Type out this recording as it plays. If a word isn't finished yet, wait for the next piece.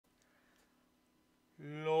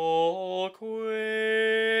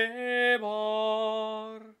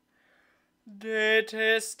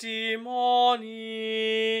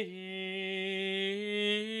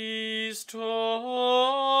testimonis tuis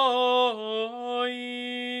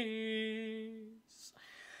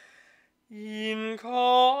in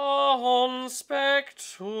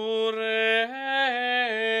conspectu regum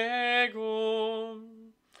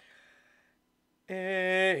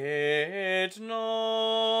et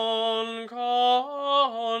non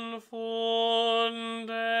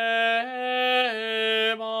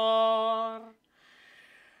confundebar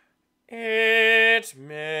et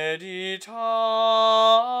meditabar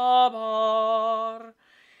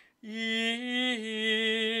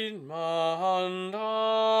in mandatis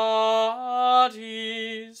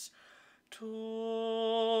tuis,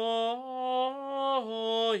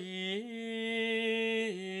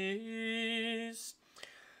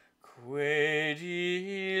 quae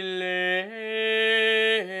dilexinis.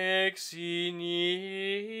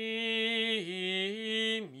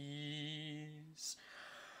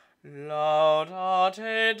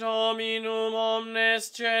 Laudate Dominum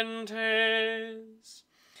omnes gentes,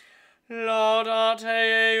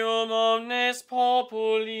 laudate eum omnes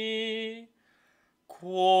populi,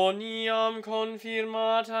 quoniam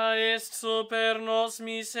confirmata est super nos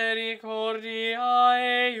misericordia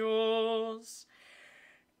eius,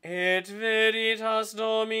 et veritas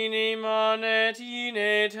Domini manet in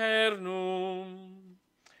aeternum.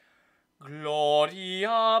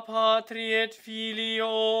 Gloria Patri et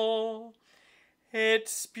Filio, et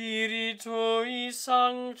Spiritui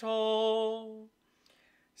Sancto,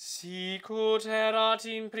 sicut erat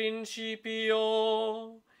in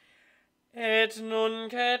principio, et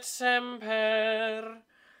nunc et semper,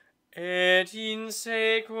 et in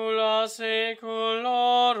saecula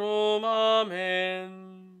saeculorum. Amen.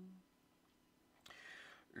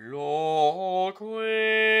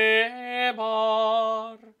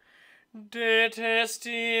 Loquebar de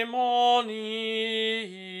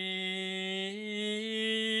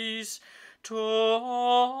testimonis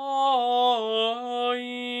tuis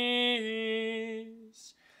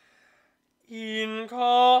in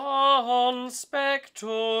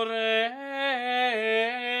conspectu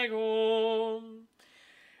regum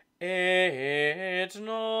et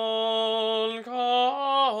non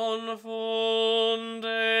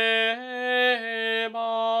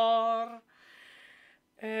confundebar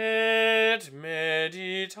et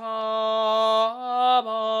meditabar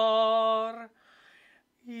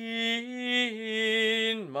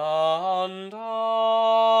in mandatis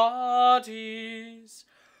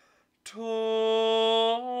tuis,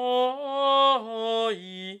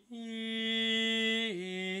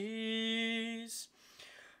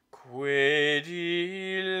 quae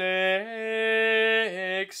dilexinis.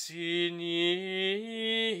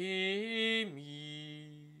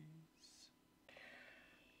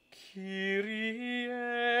 Kyrie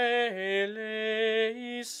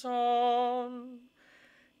eleison,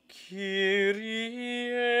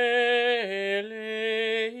 Kyrie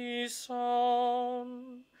eleison,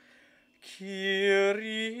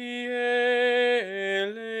 Kyrie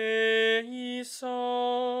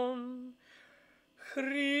eleison,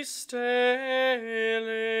 Christe eleison,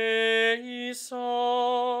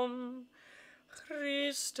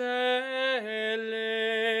 Christe eleison,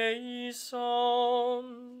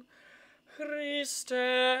 Christe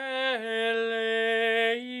eleison,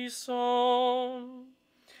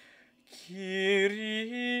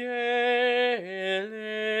 Kyrie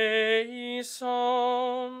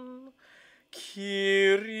eleison,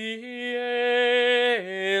 Kyrie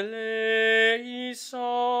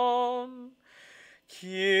eleison,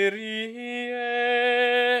 Kyrie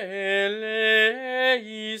eleison.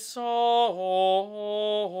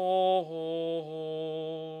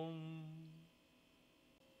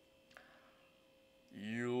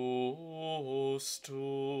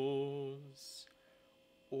 Justus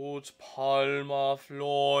ut palma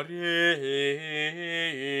florebit,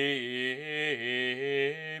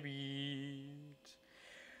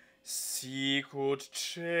 sicut cedrus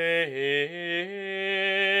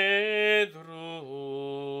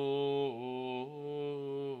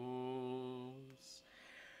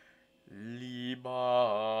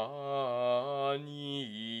Libani,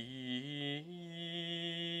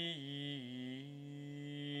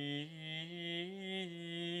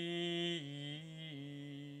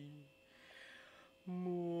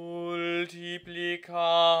 multiplica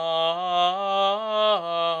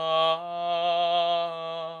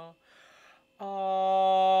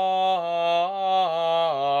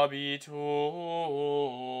abitur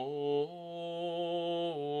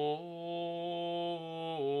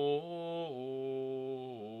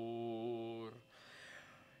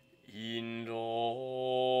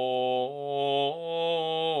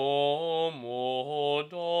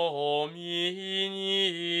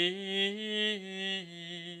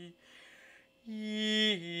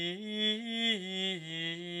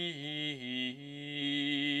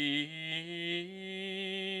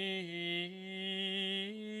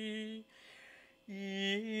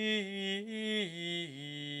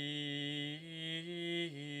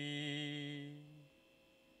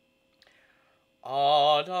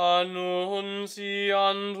ad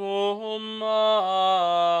annunciandum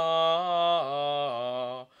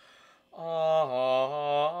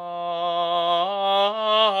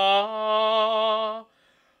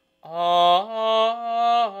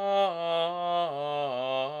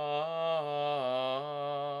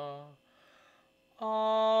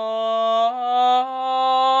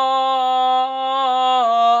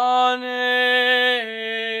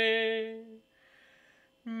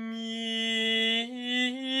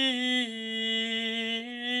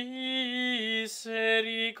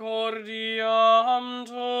misericordiam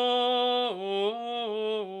tuo,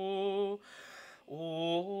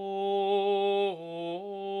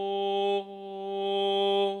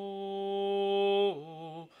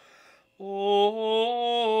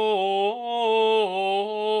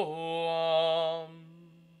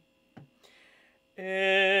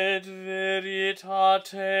 et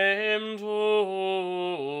veritatem tuo,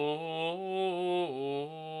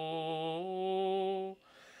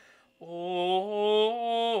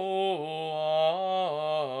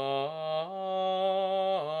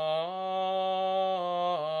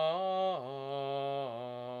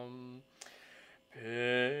 per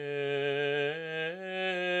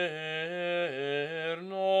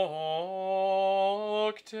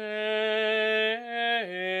nocte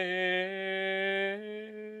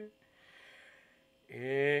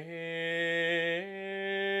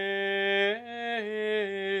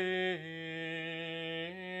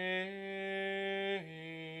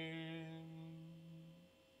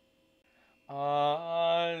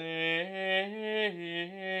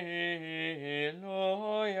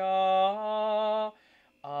Alleluia,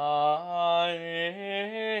 Alleluia,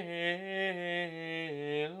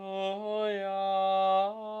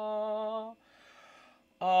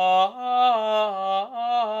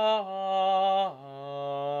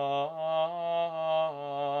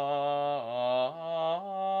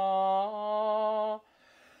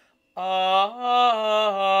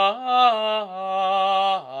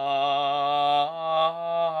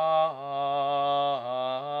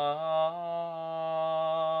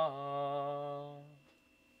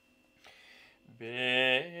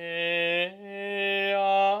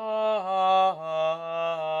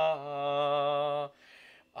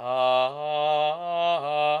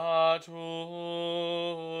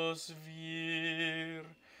 Beatus vir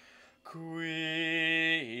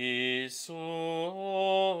qui suffert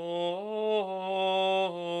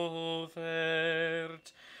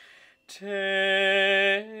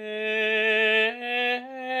tentationem,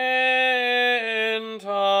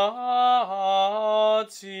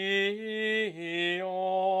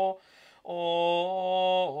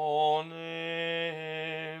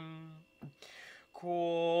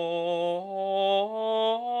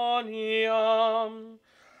 quoniam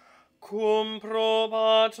cum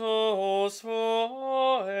probatus fuerit,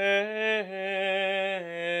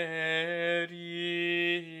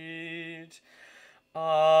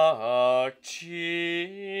 accipiet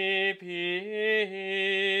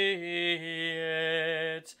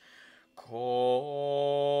coronam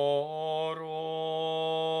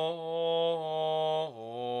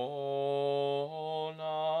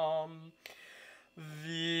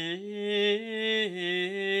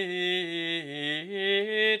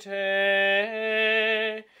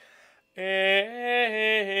vitae Alleluia,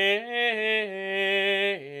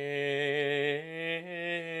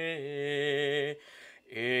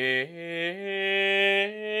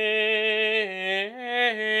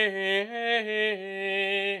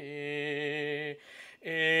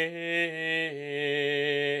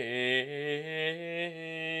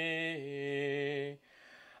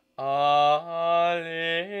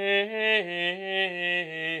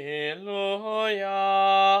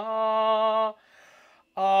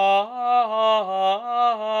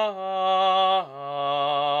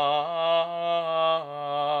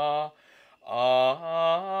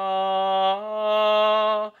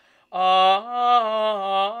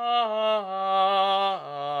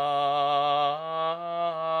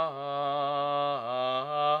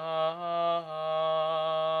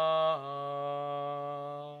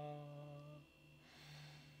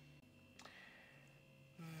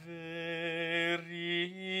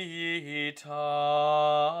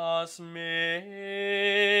 Veritas mea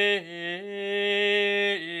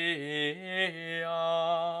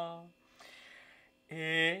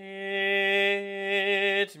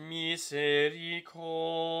et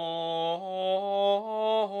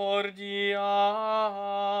misericordia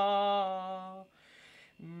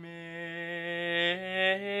mea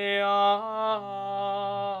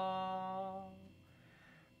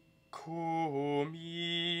cum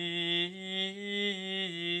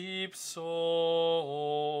ipso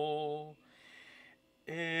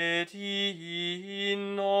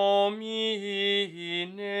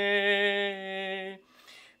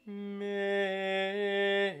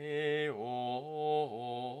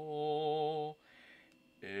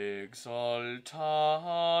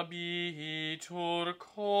saltabitur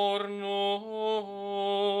corno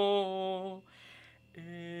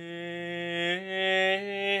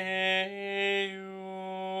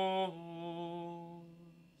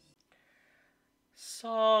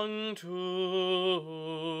Sanctus,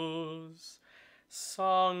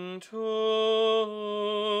 Sanctus,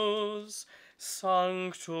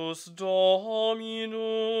 Sanctus Dominus,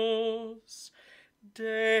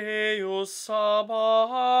 Deus Sabaoth,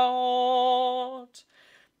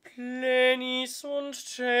 pleni sunt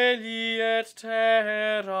celi et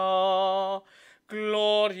terra,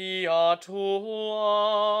 gloria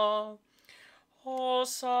tua.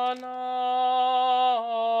 Hosanna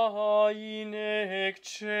in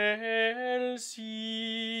excelsis,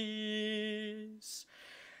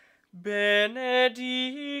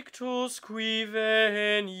 benedictus qui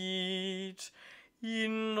venit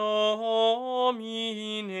in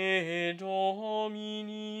nomine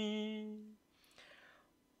Domini.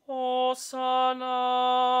 Hosanna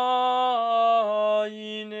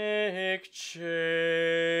in excelsis.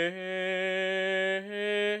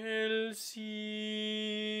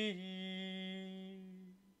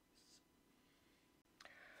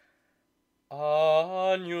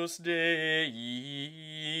 Agnus Dei,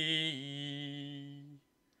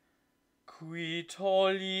 qui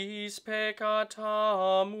tollis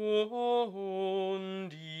peccata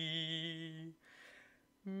mundi,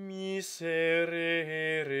 miserere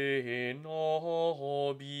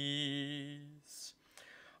nobis.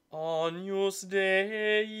 Agnus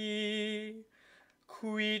Dei,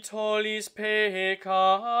 qui tollis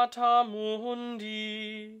peccata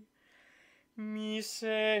mundi,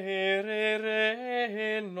 miserere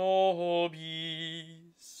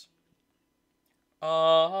nobis.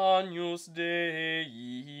 Agnus Dei,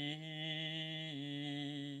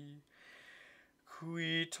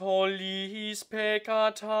 qui tollis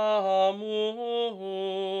peccata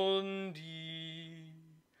mundi,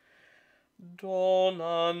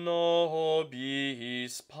 dona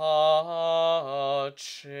nobis pacem.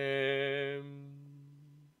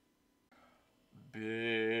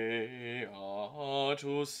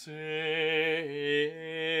 Beatus servus,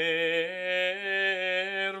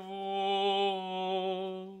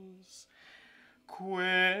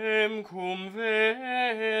 quem cum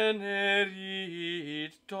venerit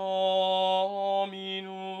Dominus,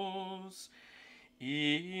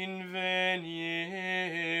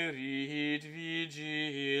 invenierit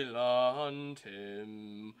vigilantem,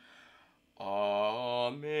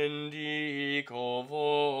 amendico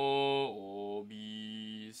vobis,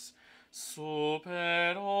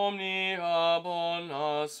 super omnia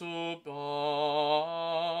bona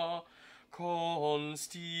suba,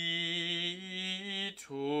 constituet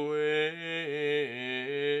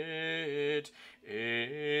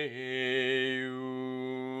eum.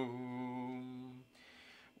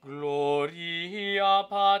 Gloria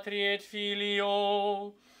Patri et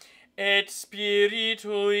Filio, et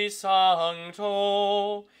Spiritui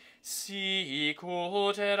Sancto, sic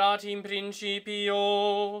ut erat in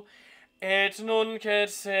principio, et nunc et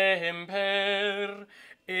semper,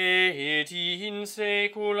 et in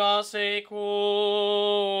saecula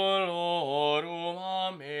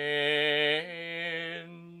saeculorum. Amen.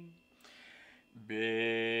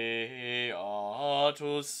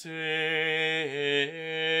 Beatus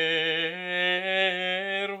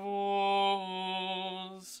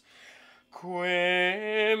servus,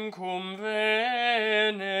 quem cum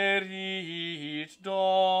venerit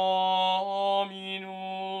Dominus,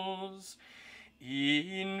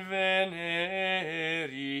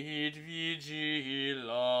 invenerit vigilantem,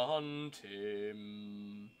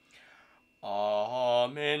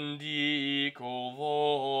 amendico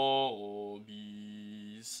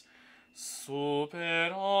vobis,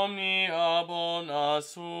 super omnia bona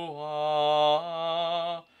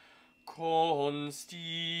sua, constituet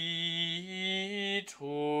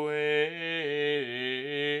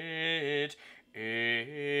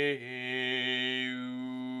eum.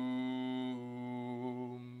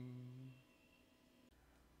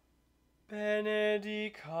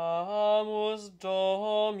 Benedicamus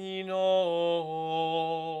Domino,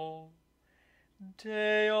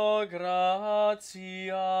 Deo gratias,